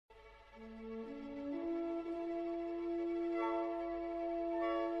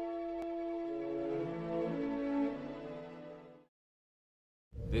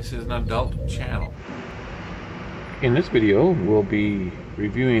This is an adult channel. In this video, we'll be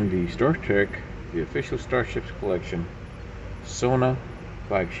reviewing the Star Trek, the official Starships collection, Sona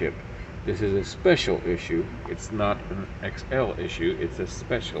flagship. This is a special issue. It's not an XL issue, it's a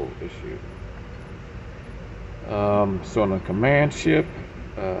special issue. Sona command ship,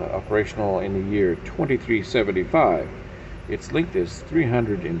 operational in the year 2375. Its length is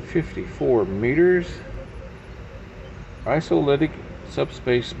 354 meters. Isolytic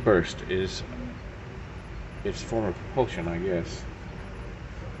subspace burst is its form of propulsion, I guess.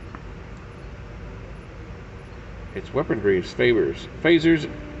 Its weaponry is phasers,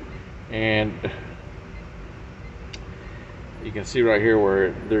 and you can see right here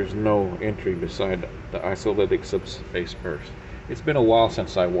where there's no entry beside the isolytic subspace burst. It's been a while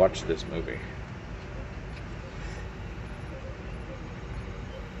since I watched this movie.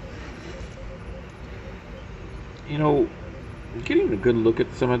 You know, getting a good look at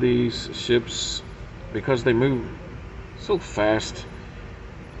some of these ships, because they move so fast,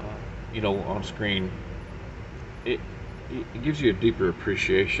 you know, on screen, it gives you a deeper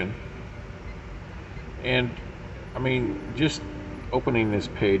appreciation. And I mean, just opening this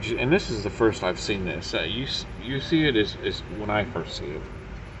page, and this is the first I've seen this. You see it as when I first see it.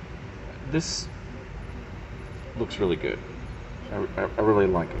 This looks really good. I really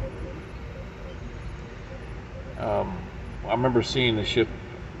like it. I remember seeing the ship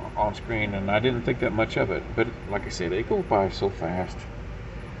on screen, and I didn't think that much of it. But like I said, it goes by so fast.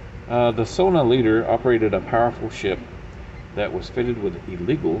 The Sona leader operated a powerful ship that was fitted with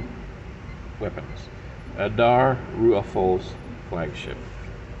illegal weapons. Adar Ru'afo's flagship.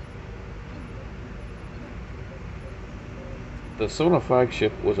 The Sona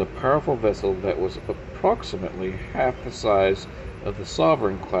flagship was a powerful vessel that was approximately half the size of the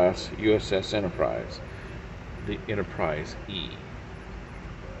Sovereign class USS Enterprise, the Enterprise E.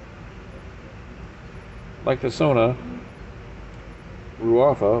 Like the Sona,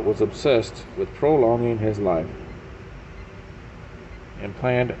 Ru'afa was obsessed with prolonging his life and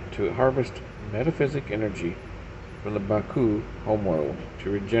planned to harvest metaphysic energy from the Baku homeworld to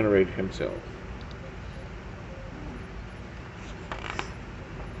regenerate himself.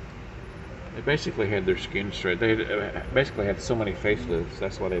 They basically had their skin straight. They basically had so many facelifts,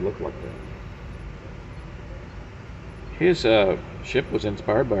 that's why they look like that. His ship was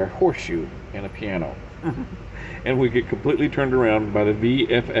inspired by a horseshoe and a piano. And we get completely turned around by the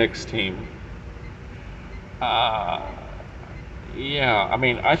VFX team. Yeah, I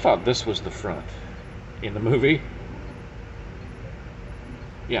mean, I thought this was the front in the movie.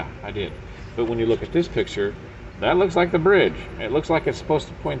 Yeah, I did. But when you look at this picture, that looks like the bridge. It looks like it's supposed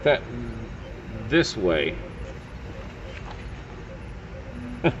to point that this way.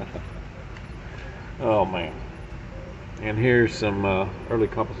 Oh, man. And here's some early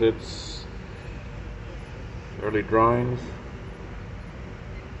composites, early drawings.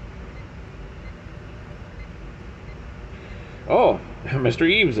 Oh, Mr.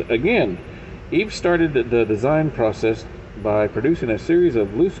 Eves again. Eves started the design process by producing a series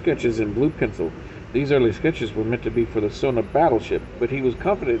of loose sketches in blue pencil. These early sketches were meant to be for the Sona battleship, but he was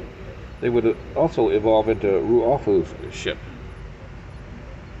confident they would also evolve into Ru'afo's ship.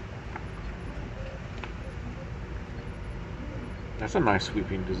 That's a nice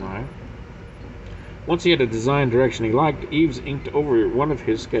sweeping design. Once he had a design direction he liked, Eves inked over one of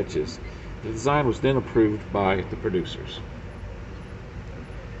his sketches. The design was then approved by the producers.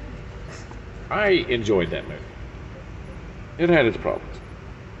 I enjoyed that movie. It had its problems.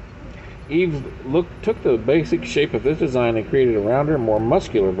 Eves took the basic shape of this design and created a rounder, more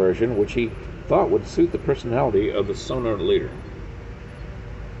muscular version, which he thought would suit the personality of the Sona leader.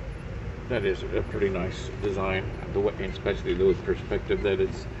 That is a pretty nice design, especially the perspective that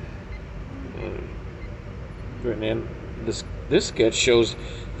it's written in. This sketch shows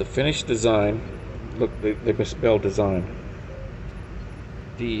the finished design. Look, they misspelled design.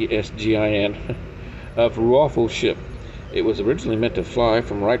 DESGIN of Ru'afo's ship. It was originally meant to fly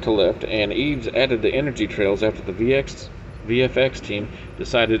from right to left, and Eves added the energy trails after the VFX team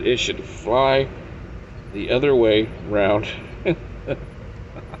decided it should fly the other way round.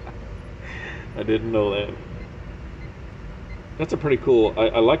 I didn't know that. That's a pretty cool.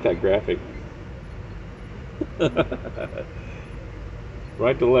 I like that graphic.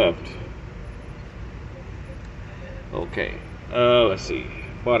 Right to left. Okay. Let's see.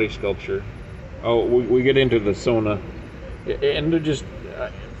 Body sculpture. Oh, we get into the Sona, and they're just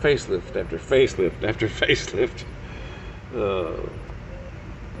facelift after facelift after facelift.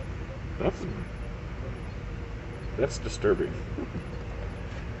 That's disturbing.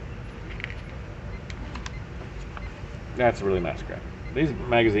 That's a really nice graphic. These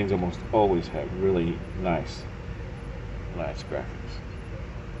magazines almost always have really nice graphics.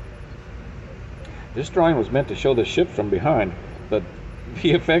 This drawing was meant to show the ship from behind, but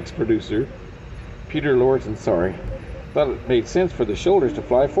VFX producer Peter Lorson, thought it made sense for the shoulders to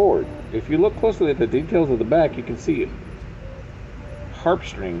fly forward. If you look closely at the details of the back, you can see harp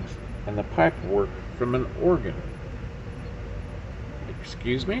strings and the pipe work from an organ.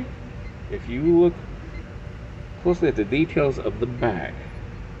 Excuse me? If you look closely at the details of the back.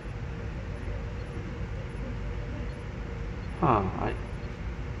 I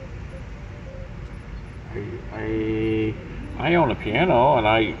own a piano, and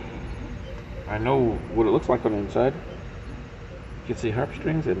I know what it looks like on the inside. You can see harp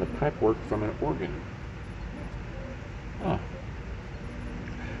strings and the pipe work from an organ. Huh.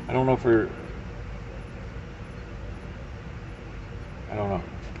 I don't know if we're... I don't know.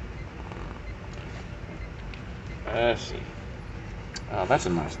 Let's see. That's a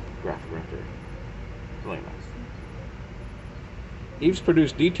nice graphic right there. Really nice. Eve's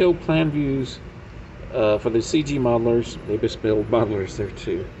produced detailed plan views for the CG modelers. They misspelled modelers there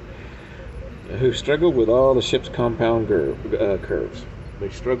too, who struggled with all the ship's compound curves. They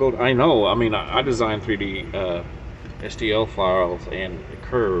struggled. I know. I mean, I designed 3D STL files, and the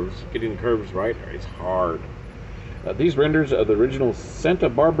curves, getting the curves right is hard. These renders of the original Santa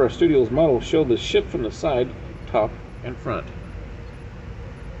Barbara Studios model show the ship from the side, top, and front.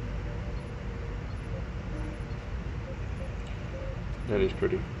 That is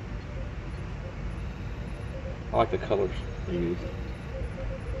pretty. I like the colors they used.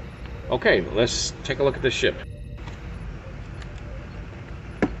 Okay, let's take a look at the ship.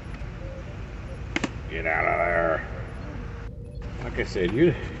 Get out of there. Like I said,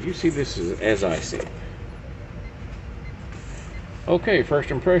 you see this as I see it. Okay,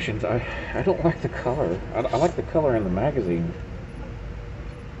 first impressions. I don't like the color. I like the color in the magazine.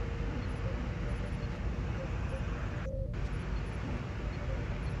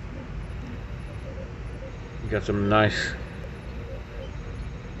 You got some nice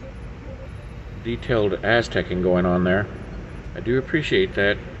detailed Aztecing going on there. I do appreciate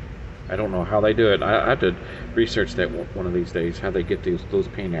that. I don't know how they do it. I have to research that one of these days, how they get those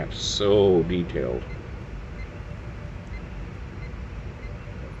paint apps so detailed.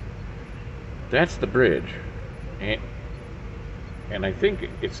 That's the bridge, and I think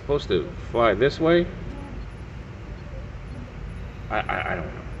it's supposed to fly this way. I don't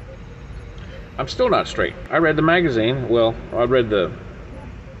know. I'm still not straight. I read the magazine. Well, I read the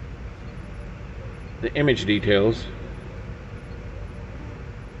image details.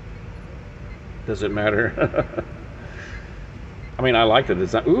 Does it matter? I mean, I like the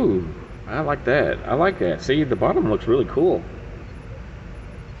design. Ooh, I like that. I like that. See, the bottom looks really cool.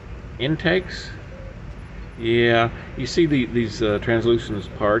 Intakes. Yeah, you see these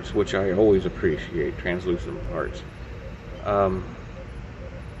translucent parts, which I always appreciate, translucent parts.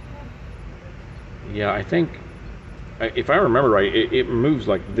 Yeah, I think, if I remember right, it moves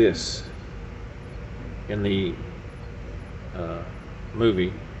like this in the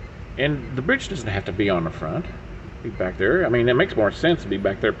movie. And the bridge doesn't have to be on the front, be back there. I mean, it makes more sense to be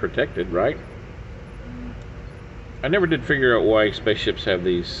back there protected, right? I never did figure out why spaceships have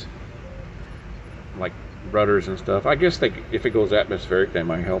these, like, rudders and stuff. I guess if it goes atmospheric, they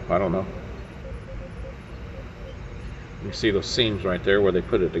might help. I don't know. You see those seams right there where they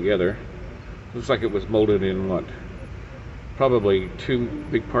put it together. Looks like it was molded in what? Probably two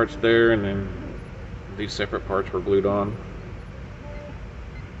big parts there, and then these separate parts were glued on.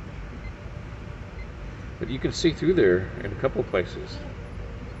 But you can see through there in a couple of places.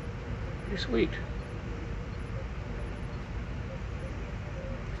 Pretty sweet.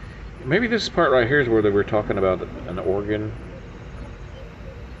 Maybe this part right here is where they were talking about an organ.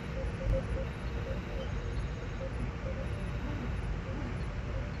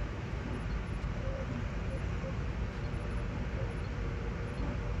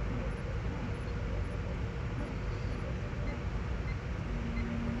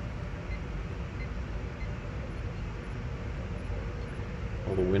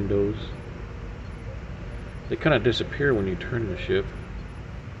 All the windows. They kind of disappear when you turn the ship.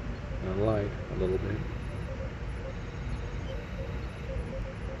 And light a little bit.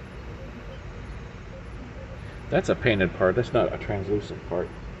 That's a painted part. That's not a translucent part,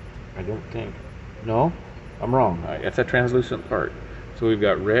 I don't think. No, I'm wrong. It's a translucent part. So we've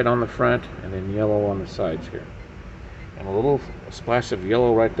got red on the front and then yellow on the sides here. And a little splash of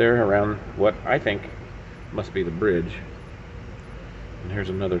yellow right there around what I think must be the bridge. And here's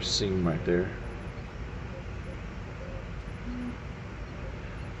another seam right there.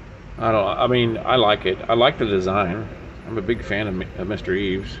 I mean, I like it. I like the design. I'm a big fan of Mr.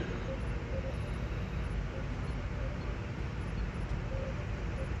 Eves.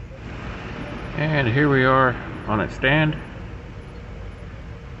 And here we are on its stand.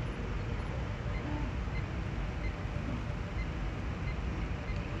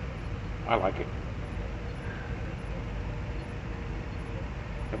 I like it.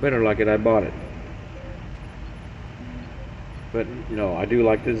 I better like it, I bought it. But, you know, I do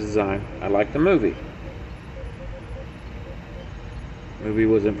like the design. I like the movie. Movie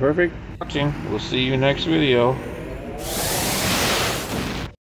wasn't perfect. We'll see you next video.